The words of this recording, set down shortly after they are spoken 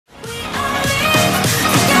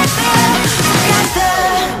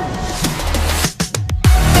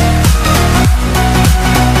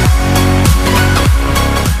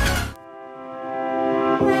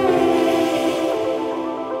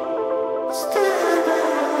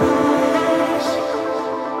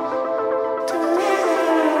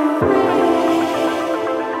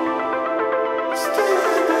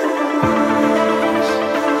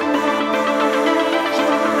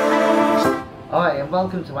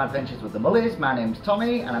welcome to Adventures with the Mullies. My name's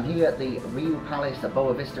Tommy and I'm here at the RIU Palace at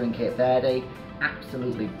Boa Vista in Cape Verde.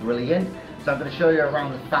 Absolutely brilliant. So I'm going to show you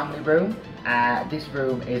around the family room. This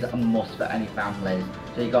room is a must for any families.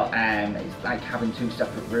 So you've got, it's like having two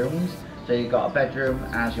separate rooms. So you've got a bedroom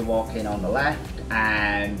as you walk in on the left,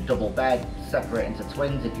 and double bed, separate into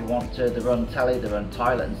twins if you want to. Their own telly, their own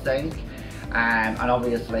toilet and sink. And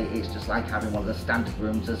obviously it's just like having one of the standard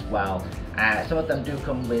rooms as well. Some of them do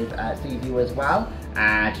come with sea view as well.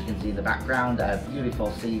 As you can see in the background, a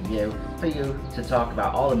beautiful sea view for you to talk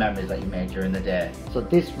about all the memories that you made during the day. So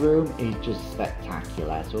this room is just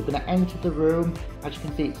spectacular. So we're going to enter the room. As you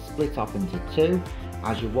can see, it's split off into two.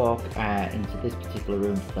 As you walk into this particular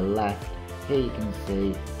room to the left, here you can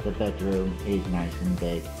see the bedroom is nice and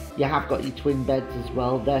big. You have got your twin beds as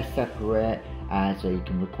well. They're separate. So you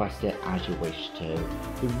can request it as you wish to.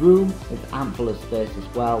 The room is ample of space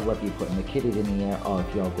as well, whether you're putting the kiddies in here or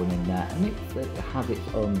if you're going in there, and it has its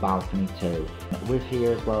own balcony too. With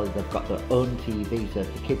here as well, they've got their own TV, so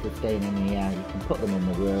if the kids are staying in here, you can put them in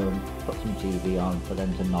the room, put some TV on for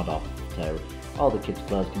them to nod off to. All the kids'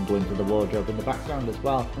 clothes can go into the wardrobe in the background as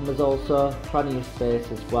well, and there's also plenty of space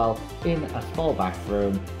as well in a small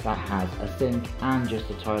bathroom that has a sink and just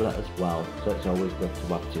a toilet as well, so it's always good to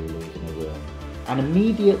have two loos in a room. And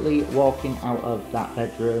immediately walking out of that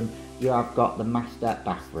bedroom, you have got the master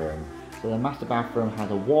bathroom. So the master bathroom has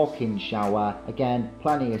a walk-in shower, again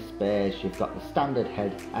plenty of space. You've got the standard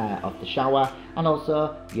head of the shower, and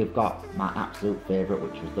also you've got my absolute favourite,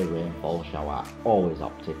 which was the rainfall shower. Always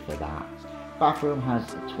opted for that. Bathroom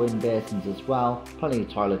has twin basins as well, plenty of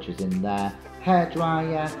toiletries in there,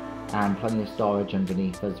 hairdryer, and plenty of storage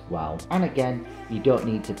underneath as well. And again, you don't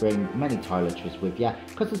need to bring many toiletries with you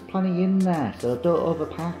because there's plenty in there, so don't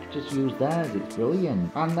overpack, just use theirs, it's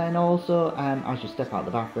brilliant. And then also, as you step out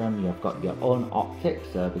the bathroom, you've got your own optics,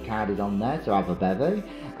 so Bacardi's on there, so have a bevy,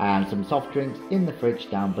 and some soft drinks in the fridge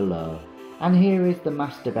down below. And here is the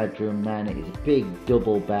master bedroom then. It is a big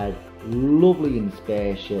double bed, lovely and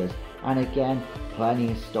spacious, and again,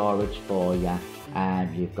 plenty of storage for you.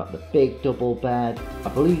 And you've got the big double bed. I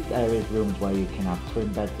believe there is rooms where you can have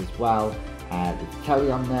twin beds as well. There's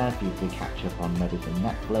telly on there for you to catch up on maybe some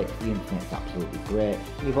Netflix. The internet's absolutely great.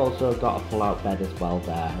 You've also got a pull-out bed as well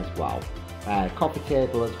there as well. Coffee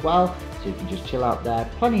table as well, so you can just chill out there.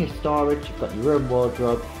 Plenty of storage. You've got your own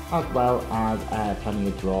wardrobe as well as plenty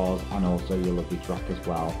of drawers and also your luggage rack as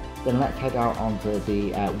well. Then let's head out onto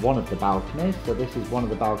the one of the balconies. So this is one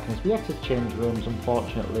of the balconies. We had to change rooms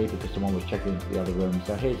unfortunately because someone was checking into the other room.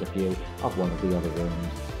 So here's a view of one of the other rooms.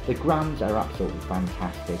 The grounds are absolutely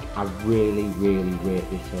fantastic. I really rate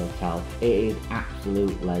this hotel. It is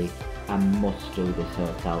absolutely a must do, this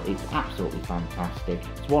hotel. It's absolutely fantastic.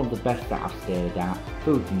 It's one of the best that I've stayed at.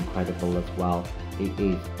 Food's incredible as well. It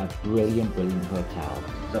is a brilliant hotel.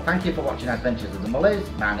 So thank you for watching Adventures of the Mullies.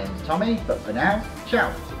 My name's Tommy, but for now,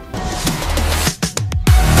 ciao.